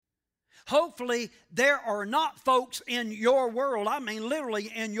Hopefully, there are not folks in your world, I mean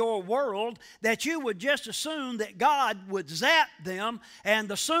literally in your world, that you would just assume that God would zap them, and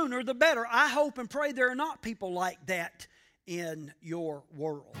the sooner the better. I hope and pray there are not people like that in your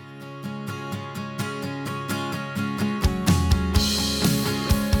world.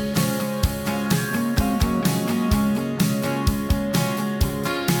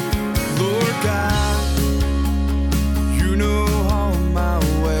 Lord God, you know all my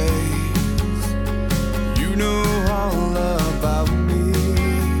ways, you know all about me,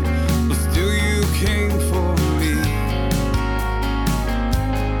 but still you came for me.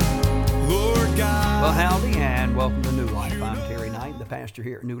 Lord God. Well, howdy and welcome to New Life. I'm Terry Knight, the pastor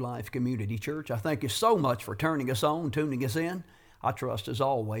here at New Life Community Church. I thank you so much for turning us on, tuning us in. I trust, as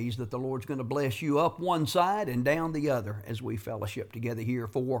always, that the Lord's going to bless you up one side and down the other as we fellowship together here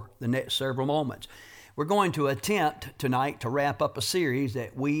for the next several moments. We're going to attempt tonight to wrap up a series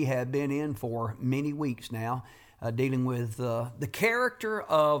that we have been in for many weeks now, dealing with the character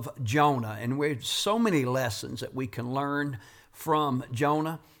of Jonah. And there's so many lessons that we can learn from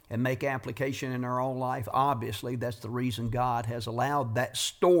Jonah and make application in our own life. Obviously, that's the reason God has allowed that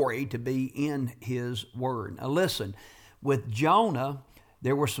story to be in His Word. Now listen, with Jonah,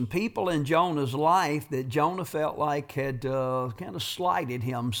 there were some people in Jonah's life that Jonah felt like had kind of slighted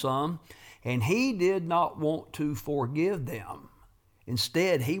him some, and he did not want to forgive them.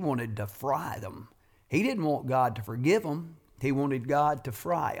 Instead, he wanted to fry them. He didn't want God to forgive them. He wanted God to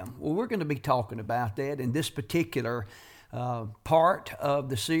fry them. Well, we're going to be talking about that in this particular part of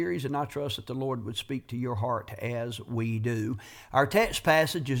the series, and I trust that the Lord would speak to your heart as we do. Our text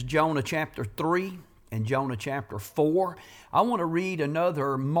passage is Jonah chapter 3 and Jonah chapter 4. I want to read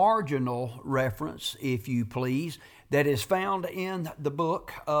another marginal reference, if you please, that is found in the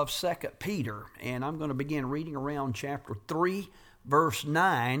book of 2 Peter. And I'm going to begin reading around chapter 3, verse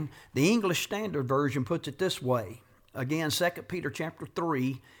 9. The English Standard Version puts it this way. Again, 2 Peter chapter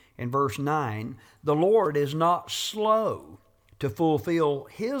 3 and verse 9. The Lord is not slow to fulfill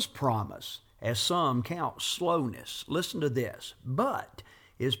His promise, as some count slowness. Listen to this. But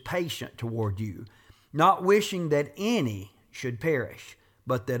is patient toward you, not wishing that any should perish,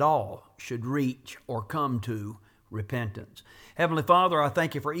 but that all should reach or come to repentance. Heavenly Father, I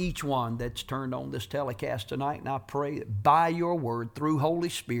thank you for each one that's turned on this telecast tonight, and I pray that by your word, through Holy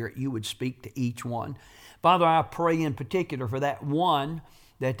Spirit, you would speak to each one. Father, I pray in particular for that one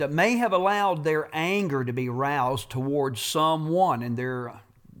that may have allowed their anger to be roused towards someone, and they're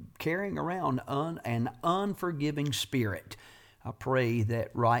carrying around an unforgiving spirit. I pray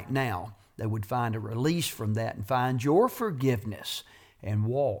that right now, they would find a release from that and find your forgiveness and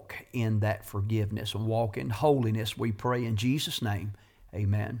walk in that forgiveness and walk in holiness. We pray in Jesus' name.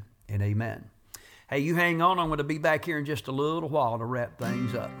 Amen and amen. Hey, you hang on. I'm going to be back here in just a little while to wrap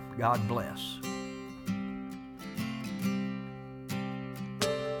things up. God bless.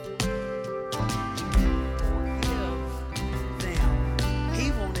 Forgive them.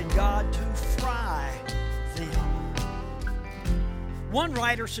 He wanted God to fry them. One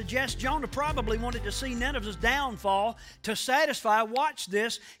writer suggests Jonah probably wanted to see Nineveh's downfall to satisfy, watch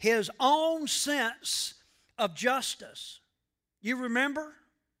this, his own sense of justice. You remember?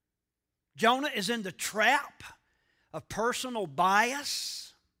 Jonah is in the trap of personal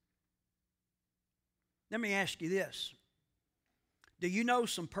bias. Let me ask you this. Do you know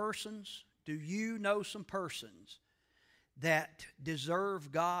some persons that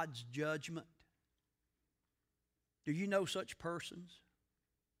deserve God's judgment? Do you know such persons?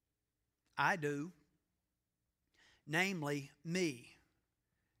 I do. Namely, me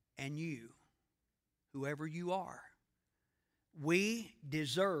and you, whoever you are. We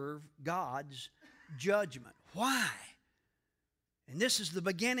deserve God's judgment. Why? And this is the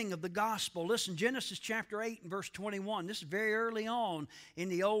beginning of the gospel. Listen, Genesis chapter 8 and verse 21. This is very early on in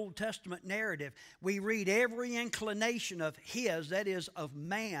the Old Testament narrative. We read every inclination of his, that is, of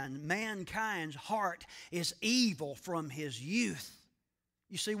mankind's heart is evil from his youth.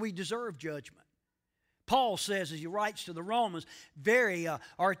 You see, we deserve judgment. Paul says, as he writes to the Romans, very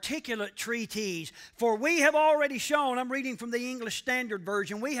articulate treatise, for we have already shown, I'm reading from the English Standard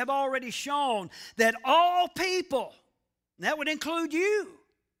Version, we have already shown that all people, that would include you,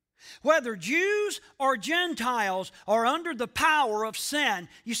 whether Jews or Gentiles, are under the power of sin.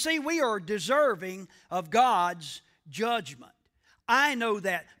 You see, we are deserving of God's judgment. I know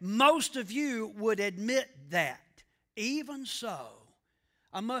that. Most of you would admit that. Even so,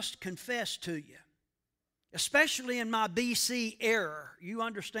 I must confess to you, especially in my BC era. You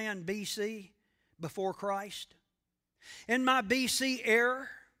understand BC, before Christ? In my BC era,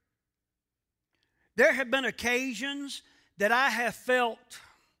 there have been occasions that I have felt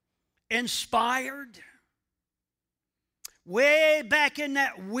inspired, way back in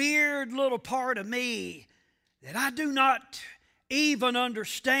that weird little part of me that I do not even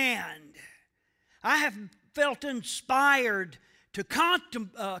understand, I have felt inspired to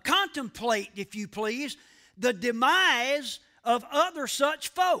contemplate, if you please, the demise of other such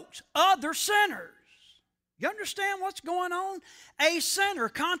folks, other sinners. You understand what's going on? A sinner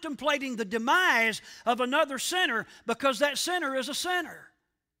contemplating the demise of another sinner because that sinner is a sinner.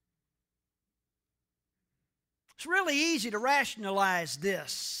 It's really easy to rationalize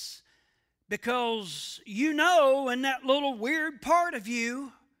this because you know in that little weird part of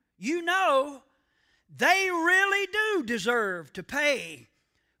you, you know they really do deserve to pay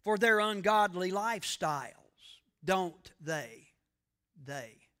for their ungodly lifestyles, don't they?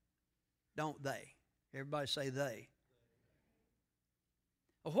 Don't they? Everybody say they.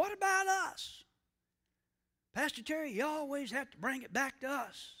 Well, what about us? Pastor Terry, you always have to bring it back to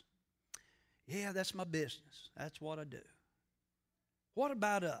us. Yeah, that's my business. That's what I do. What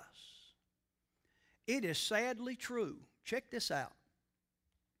about us? It is sadly true. Check this out.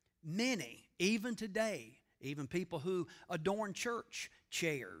 Many, even today, even people who adorn church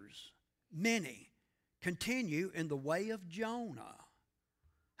chairs, many continue in the way of Jonah.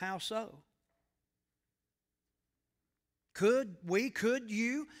 How so? Could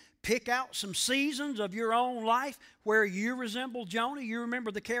you pick out some seasons of your own life where you resemble Jonah? You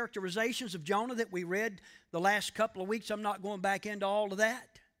remember the characterizations of Jonah that we read the last couple of weeks. I'm not going back into all of that.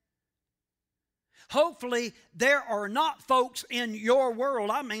 Hopefully, there are not folks in your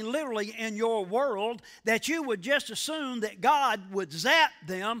world, I mean literally in your world, that you would just assume that God would zap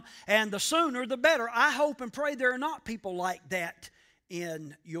them, and the sooner the better. I hope and pray there are not people like that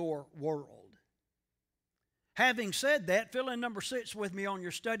in your world. Having said that, fill in number 6 with me on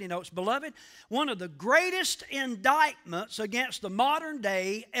your study notes. Beloved, one of the greatest indictments against the modern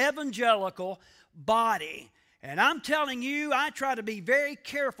day evangelical body, and I'm telling you, I try to be very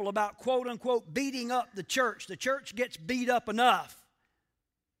careful about quote unquote beating up the church. The church gets beat up enough.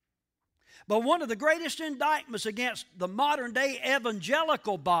 But one of the greatest indictments against the modern day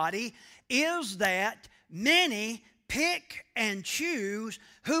evangelical body is that many pick and choose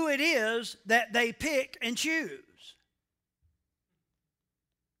who it is that they pick and choose.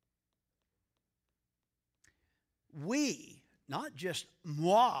 We, not just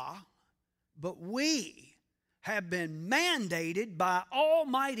moi, but we have been mandated by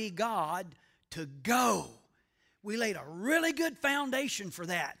Almighty God to go. We laid a really good foundation for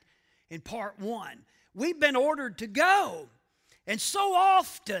that in part 1. We've been ordered to go. And so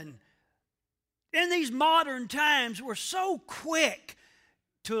often, in these modern times, we're so quick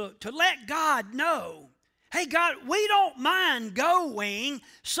to let God know, hey, God, we don't mind going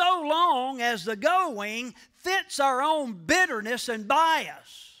so long as the going fits our own bitterness and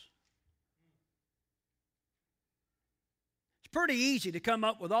bias. It's pretty easy to come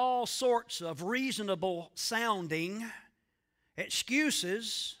up with all sorts of reasonable sounding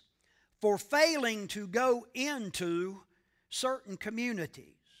excuses for failing to go into certain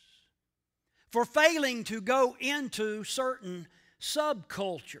communities, for failing to go into certain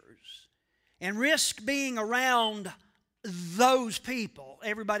subcultures and risk being around those people.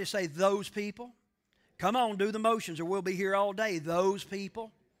 Everybody say those people. Come on, do the motions or we'll be here all day. Those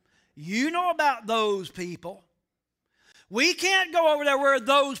people. You know about those people. We can't go over there where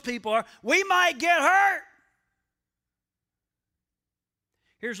those people are. We might get hurt.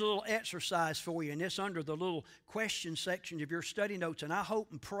 Here's a little exercise for you, and it's under the little question section of your study notes. And I hope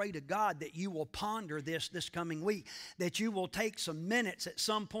and pray to God that you will ponder this coming week, that you will take some minutes at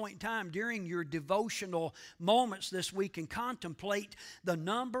some point in time during your devotional moments this week and contemplate the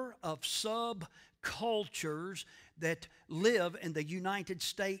number of subcultures that live in the United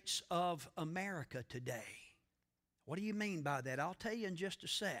States of America today. What do you mean by that? I'll tell you in just a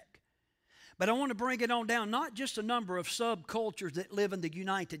sec. But I want to bring it on down, not just a number of subcultures that live in the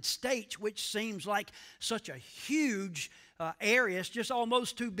United States, which seems like such a huge area. It's just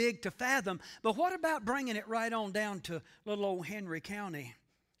almost too big to fathom. But what about bringing it right on down to little old Henry County,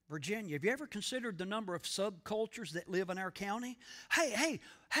 Virginia? Have you ever considered the number of subcultures that live in our county? Hey,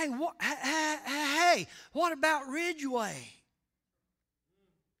 what about Ridgeway?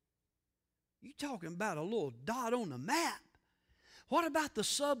 You talking about a little dot on the map. What about the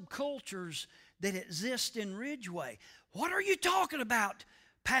subcultures that exist in Ridgeway? What are you talking about,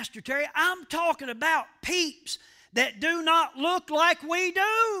 Pastor Terry? I'm talking about peeps that do not look like we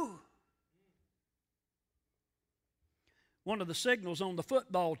do. One of the signals on the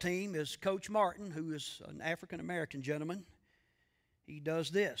football team is Coach Martin, who is an African-American gentleman. He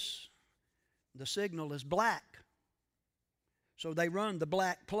does this. The signal is black. So they run the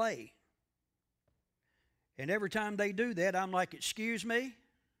black play. And every time they do that, I'm like, excuse me?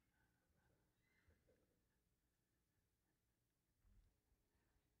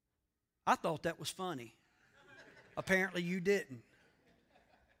 I thought that was funny. Apparently you didn't.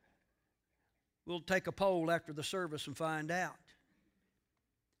 We'll take a poll after the service and find out.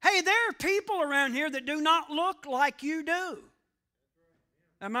 Hey, there are people around here that do not look like you do.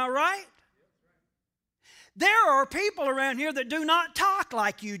 Am I right? There are people around here that do not talk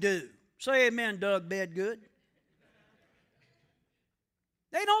like you do. Say amen, Doug Bedgood.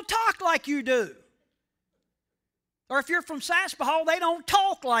 They don't talk like you do. Or if you're from Saspahaw, they don't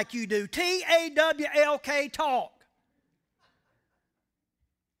talk like you do. T-A-W-L-K, talk.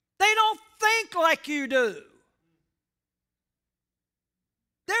 They don't think like you do.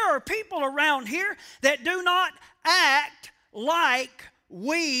 There are people around here that do not act like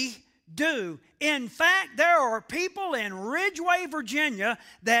we do. In fact, there are people in Ridgeway, Virginia,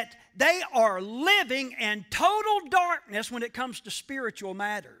 that they are living in total darkness when it comes to spiritual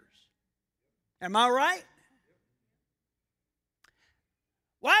matters. Am I right?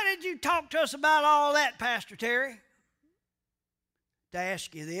 Why did you talk to us about all that, Pastor Terry? To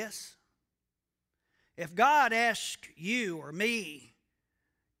ask you this. If God asked you or me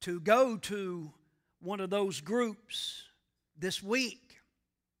to go to one of those groups this week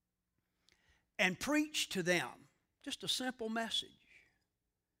and preach to them just a simple message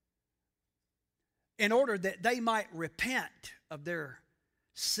in order that they might repent of their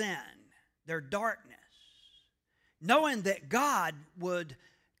sin, their darkness, knowing that God would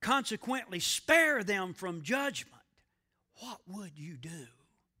consequently spare them from judgment, what would you do?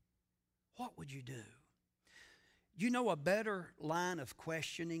 What would you do? You know, a better line of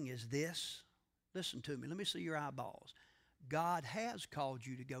questioning is this. Listen to me. Let me see your eyeballs. God has called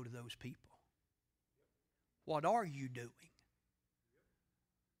you to go to those people. What are you doing?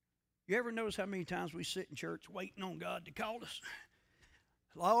 You ever notice how many times we sit in church waiting on God to call us?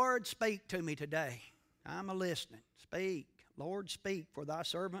 Lord, speak to me today. I'm a listening. Speak. Lord, speak, for thy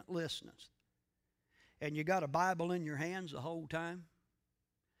servant listeneth. And you got a Bible in your hands the whole time.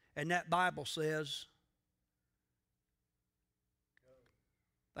 And that Bible says,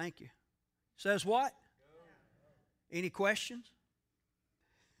 thank you. Says what? Any questions?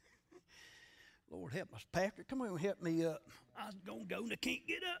 Lord help us. Pastor, come on and help me up. I was going to go and I can't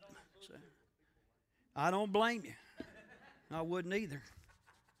get up. So, I don't blame you. I wouldn't either.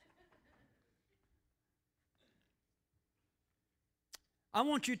 I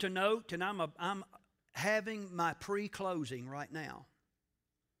want you to note, and I'm having my pre-closing right now.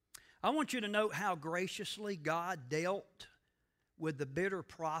 I want you to note how graciously God dealt with the bitter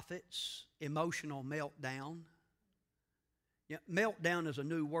prophet's emotional meltdown. Yeah, meltdown is a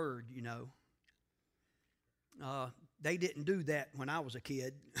new word, you know. They didn't do that when I was a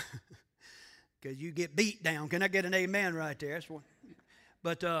kid because you get beat down. Can I get an amen right there? That's one.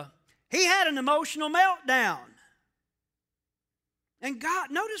 But he had an emotional meltdown. And God,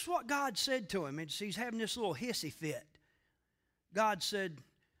 notice what God said to him. He's having this little hissy fit. God said,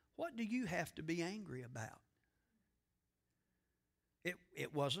 what do you have to be angry about?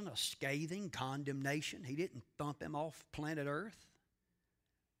 It wasn't a scathing condemnation. He didn't thump him off planet Earth.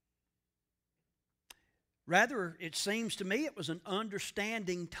 Rather, it seems to me it was an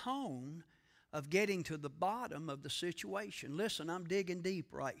understanding tone of getting to the bottom of the situation. Listen, I'm digging deep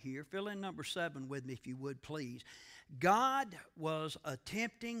right here. Fill in number 7 with me if you would, please. God was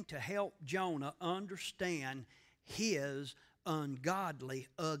attempting to help Jonah understand his ungodly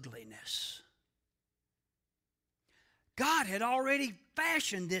ugliness. God had already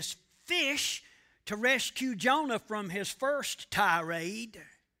fashioned this fish to rescue Jonah from his first tirade.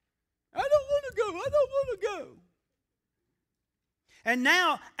 I don't want to go. I don't want to go. And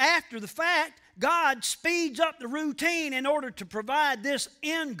now, after the fact, God speeds up the routine in order to provide this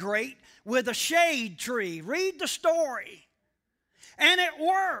ingrate with a shade tree. Read the story. And it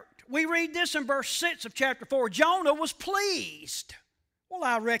worked. We read this in verse 6 of chapter 4. Jonah was pleased. Well,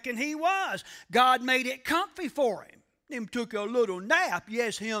 I reckon he was. God made it comfy for him. Him took a little nap.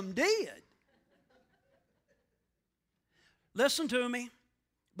 Yes, him did. Listen to me.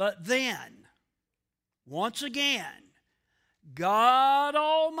 But then, once again, God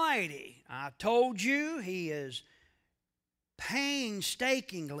Almighty, I told you, He is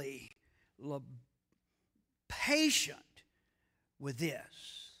painstakingly patient with this.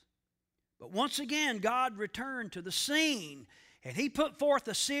 But once again, God returned to the scene, and He put forth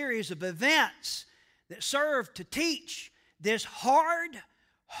a series of events that served to teach this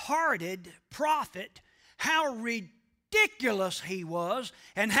hard-hearted prophet how ridiculous he was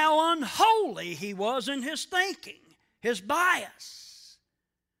and how unholy he was in his thinking, his bias.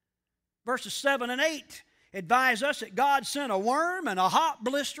 Verses 7 and 8 advise us that God sent a worm and a hot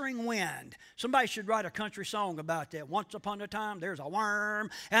blistering wind. Somebody should write a country song about that. Once upon a time, there's a worm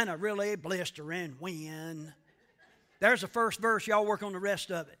and a really blistering wind. There's the first verse. Y'all work on the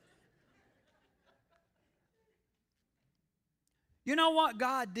rest of it. You know what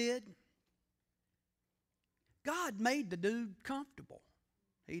God did? God made the dude comfortable.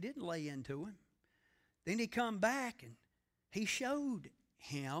 He didn't lay into him. Then he come back and he showed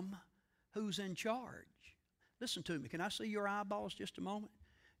him who's in charge. Listen to me. Can I see your eyeballs just a moment?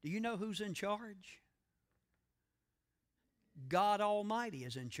 Do you know who's in charge? God Almighty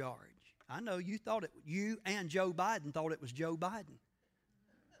is in charge. I know you and Joe Biden thought it was Joe Biden.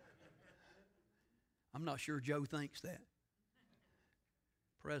 I'm not sure Joe thinks that.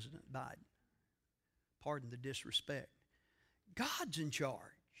 President Biden. Pardon the disrespect. God's in charge.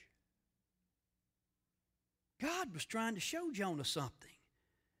 God was trying to show Jonah something.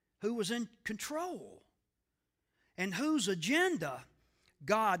 Who was in control. And whose agenda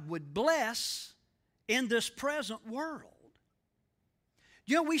God would bless in this present world.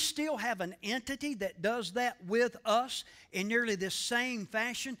 You know, we still have an entity that does that with us in nearly this same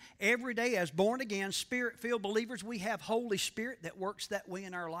fashion. Every day as born-again, Spirit-filled believers, we have Holy Spirit that works that way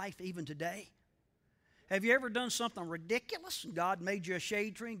in our life even today. Have you ever done something ridiculous and God made you a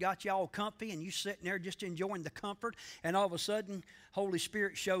shade tree and got you all comfy and you sitting there just enjoying the comfort and all of a sudden Holy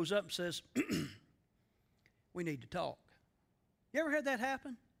Spirit shows up and says, we need to talk. You ever had that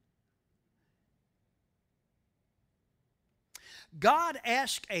happen? God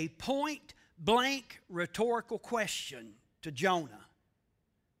asked a point-blank rhetorical question to Jonah.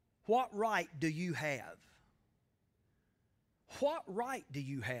 What right do you have? What right do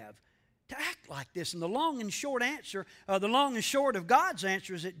you have to act like this? And the long and short of God's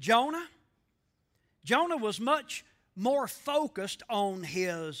answer is that Jonah was much more focused on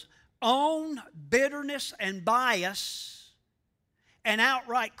his own bitterness and bias and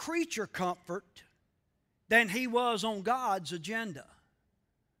outright creature comfort than he was on God's agenda.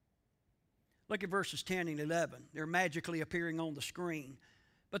 Look at verses 10 and 11. They're magically appearing on the screen.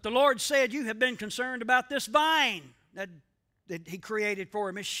 But the Lord said, you have been concerned about this vine that he created for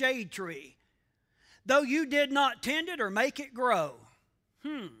him, his shade tree. Though you did not tend it or make it grow.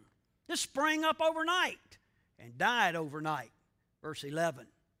 This sprang up overnight and died overnight. Verse 11.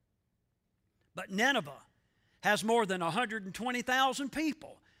 But Nineveh has more than 120,000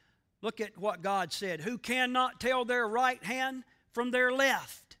 people. Look at what God said. Who cannot tell their right hand from their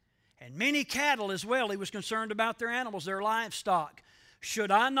left. And many cattle as well. He was concerned about their animals, their livestock.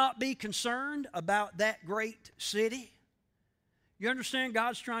 Should I not be concerned about that great city? You understand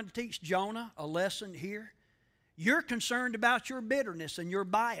God's trying to teach Jonah a lesson here? You're concerned about your bitterness and your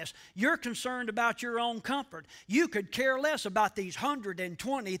bias. You're concerned about your own comfort. You could care less about these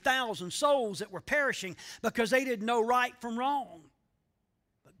 120,000 souls that were perishing because they didn't know right from wrong.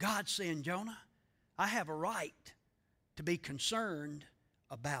 But God's saying, Jonah, I have a right to be concerned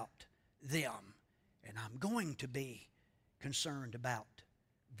about them. And I'm going to be concerned about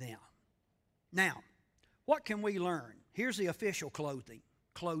them. Now, what can we learn? Here's the official closing.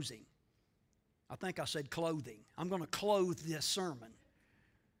 I think I said clothing. I'm going to clothe this sermon.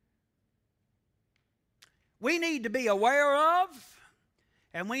 We need to be aware of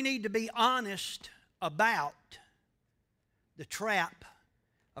and we need to be honest about the trap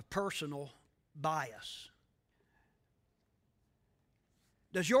of personal bias.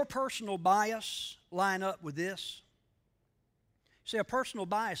 Does your personal bias line up with this? See, a personal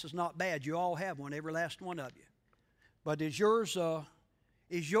bias is not bad. You all have one, every last one of you. But is yours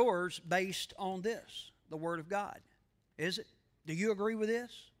based on this, the Word of God? Is it? Do you agree with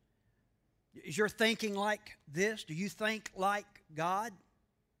this? Is your thinking like this? Do you think like God?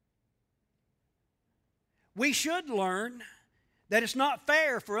 We should learn that it's not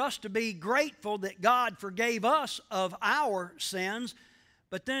fair for us to be grateful that God forgave us of our sins,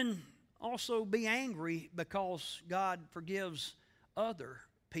 but then also be angry because God forgives other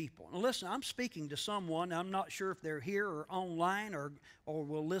people. Now listen, I'm speaking to someone. I'm not sure if they're here or online or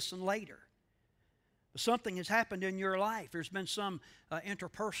will listen later. But something has happened in your life. There's been some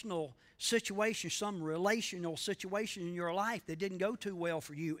interpersonal situation, some relational situation in your life that didn't go too well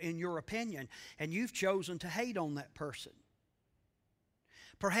for you, in your opinion, and you've chosen to hate on that person.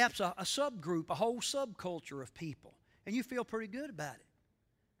 Perhaps a subgroup, a whole subculture of people, and you feel pretty good about it.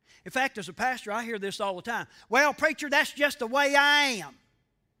 In fact, as a pastor, I hear this all the time. Well, preacher, that's just the way I am.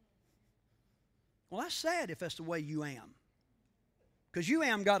 Well, that's sad if that's the way you am, because you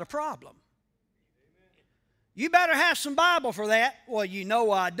am got a problem. You better have some Bible for that. Well, you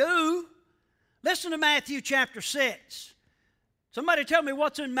know I do. Listen to Matthew chapter 6. Somebody tell me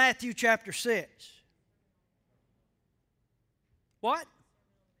what's in Matthew chapter 6. What?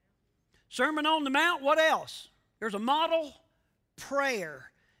 Sermon on the Mount. What else? There's a model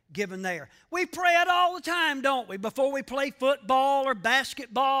prayer given there. We pray it all the time, don't we? Before we play football or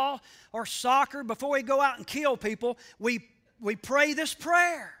basketball or soccer, before we go out and kill people, we pray this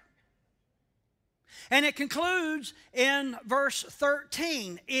prayer. And it concludes in verse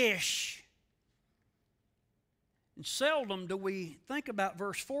 13-ish. And seldom do we think about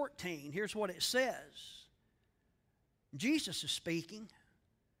verse 14. Here's what it says. Jesus is speaking.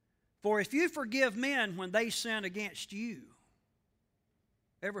 For if you forgive men when they sin against you.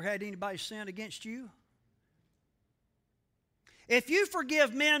 Ever had anybody sin against you? If you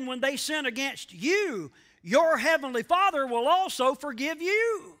forgive men when they sin against you, your heavenly Father will also forgive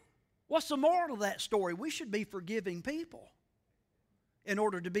you. What's the moral of that story? We should be forgiving people in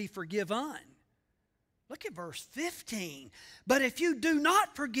order to be forgiven. Look at verse 15. But if you do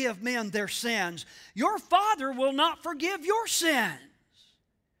not forgive men their sins, your Father will not forgive your sins.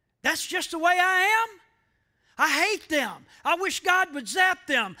 That's just the way I am. I hate them. I wish God would zap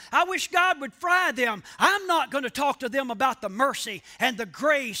them. I wish God would fry them. I'm not going to talk to them about the mercy and the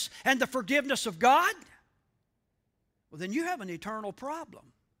grace and the forgiveness of God. Well, then you have an eternal problem.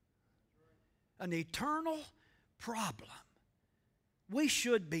 An eternal problem. We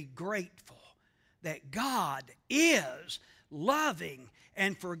should be grateful that God is loving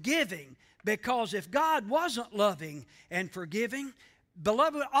and forgiving, because if God wasn't loving and forgiving,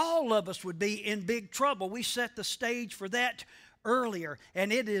 beloved, all of us would be in big trouble. We set the stage for that earlier,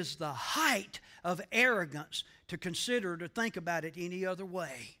 and it is the height of arrogance to consider, to think about it any other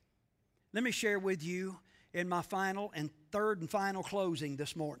way. Let me share with you in my third and final closing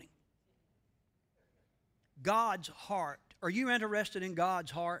this morning. God's heart. Are you interested in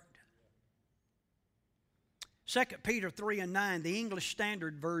God's heart? 2 Peter 3:9, the English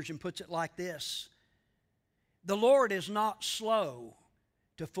Standard Version puts it like this. The Lord is not slow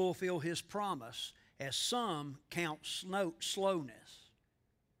to fulfill His promise, as some count slowness,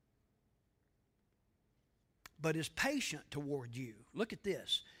 but is patient toward you. Look at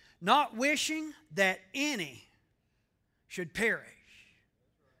this. Not wishing that any should perish.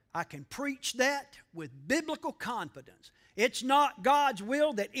 I can preach that with biblical confidence. It's not God's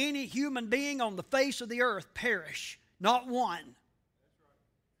will that any human being on the face of the earth perish. Not one.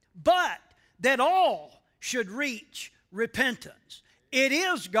 But that all should reach repentance. It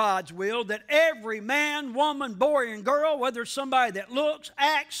is God's will that every man, woman, boy, and girl, whether it's somebody that looks,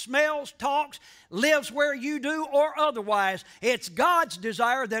 acts, smells, talks, lives where you do, or otherwise, it's God's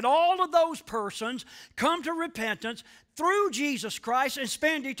desire that all of those persons come to repentance through Jesus Christ and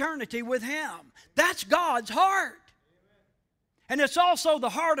spend eternity with Him. That's God's heart. And it's also the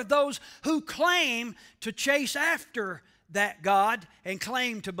heart of those who claim to chase after that God and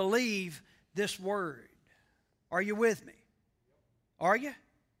claim to believe this word. Are you with me? Are you?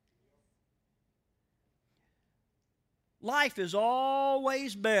 Life is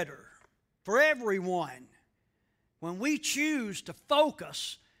always better for everyone when we choose to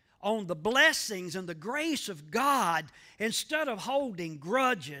focus on the blessings and the grace of God instead of holding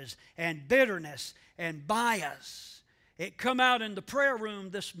grudges and bitterness and bias. It come out in the prayer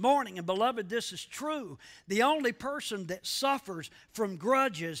room this morning, and beloved, this is true. The only person that suffers from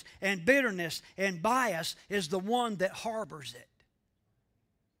grudges and bitterness and bias is the one that harbors it.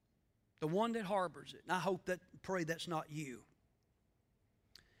 The one that harbors it. And I pray that's not you.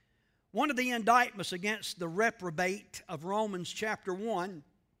 One of the indictments against the reprobate of Romans chapter 1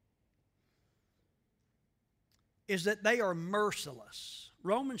 is that they are merciless.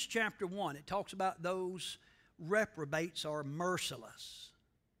 Romans chapter 1, it talks about those reprobates are merciless.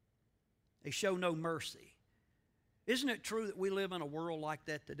 They show no mercy. Isn't it true that we live in a world like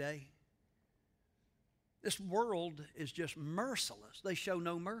that today? This world is just merciless. They show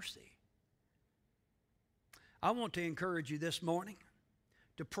no mercy. I want to encourage you this morning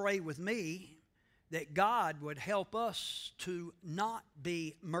to pray with me that God would help us to not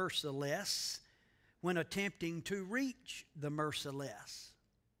be merciless when attempting to reach the merciless.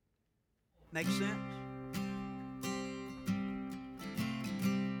 Make sense?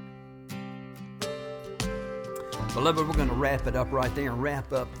 Beloved, we're going to wrap it up right there and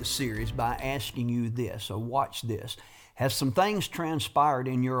wrap up the series by asking you this. So watch this. Has some things transpired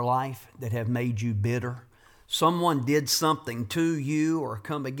in your life that have made you bitter? Someone did something to you or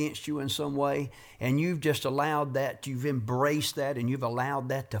come against you in some way, and you've just allowed that, you've embraced that, and you've allowed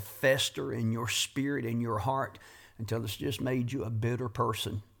that to fester in your spirit, in your heart, until it's just made you a bitter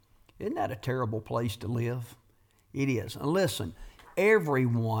person. Isn't that a terrible place to live? It is. And listen,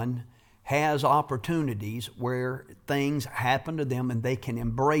 everyone has opportunities where things happen to them and they can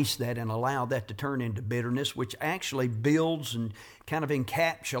embrace that and allow that to turn into bitterness, which actually builds and kind of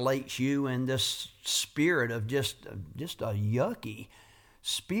encapsulates you in this spirit of just a yucky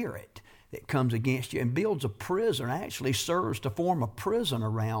spirit that comes against you and builds a prison, actually serves to form a prison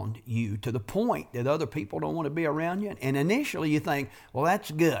around you to the point that other people don't want to be around you. And initially you think, well,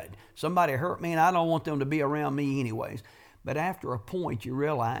 that's good. Somebody hurt me and I don't want them to be around me anyways. But after a point you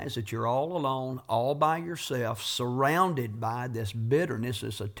realize that you're all alone, all by yourself, surrounded by this bitterness.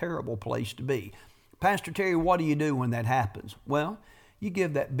 It's a terrible place to be. Pastor Terry, what do you do when that happens? Well, you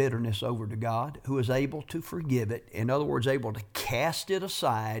give that bitterness over to God, who is able to forgive it. In other words, able to cast it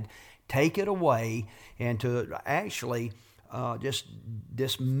aside, take it away, and to actually just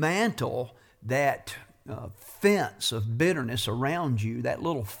dismantle that fence of bitterness around you, that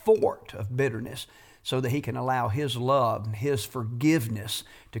little fort of bitterness, so that He can allow His love and His forgiveness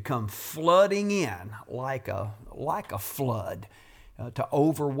to come flooding in like a flood to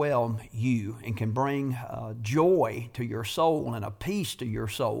overwhelm you, and can bring joy to your soul and a peace to your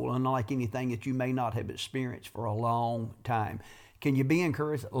soul, unlike anything that you may not have experienced for a long time. Can you be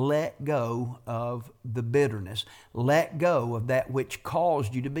encouraged? Let go of the bitterness. Let go of that which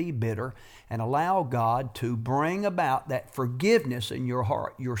caused you to be bitter, and allow God to bring about that forgiveness in your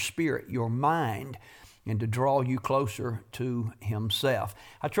heart, your spirit, your mind, and to draw you closer to Himself.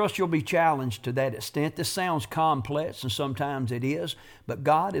 I trust you'll be challenged to that extent. This sounds complex, and sometimes it is, but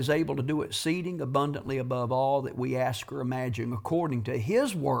God is able to do exceeding abundantly above all that we ask or imagine, according to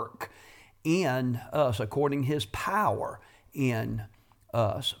His work in us, according to His power in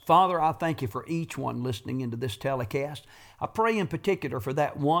us. Father, I thank You for each one listening into this telecast. I pray in particular for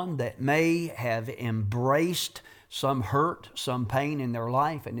that one that may have embraced some hurt, some pain in their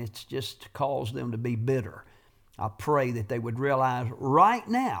life, and it's just caused them to be bitter. I pray that they would realize right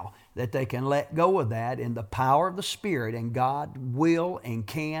now that they can let go of that in the power of the Spirit, and God will and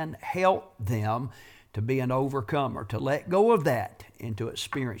can help them to be an overcomer, to let go of that and to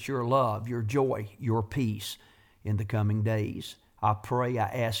experience Your love, Your joy, Your peace in the coming days. I pray, I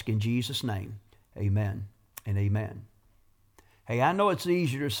ask in Jesus' name, amen and amen. Hey, I know it's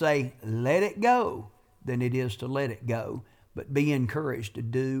easier to say, let it go, than it is to let it go. But be encouraged to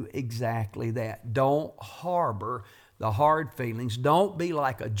do exactly that. Don't harbor the hard feelings. Don't be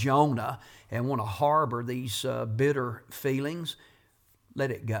like a Jonah and want to harbor these bitter feelings. Let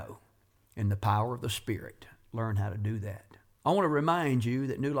it go. In the power of the Spirit, learn how to do that. I want to remind you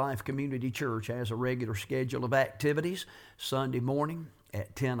that New Life Community Church has a regular schedule of activities. Sunday morning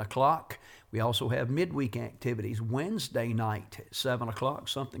at 10 o'clock. We also have midweek activities Wednesday night at 7 o'clock,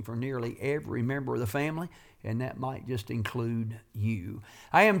 something for nearly every member of the family, and that might just include you.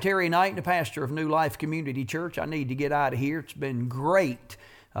 I am Terry Knight, the pastor of New Life Community Church. I need to get out of here. It's been great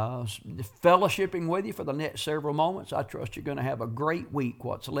fellowshipping with you for the next several moments. I trust you're going to have a great week,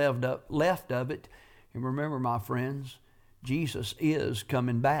 what's left of it. And remember, my friends, Jesus is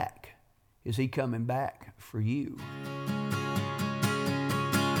coming back. Is He coming back for you?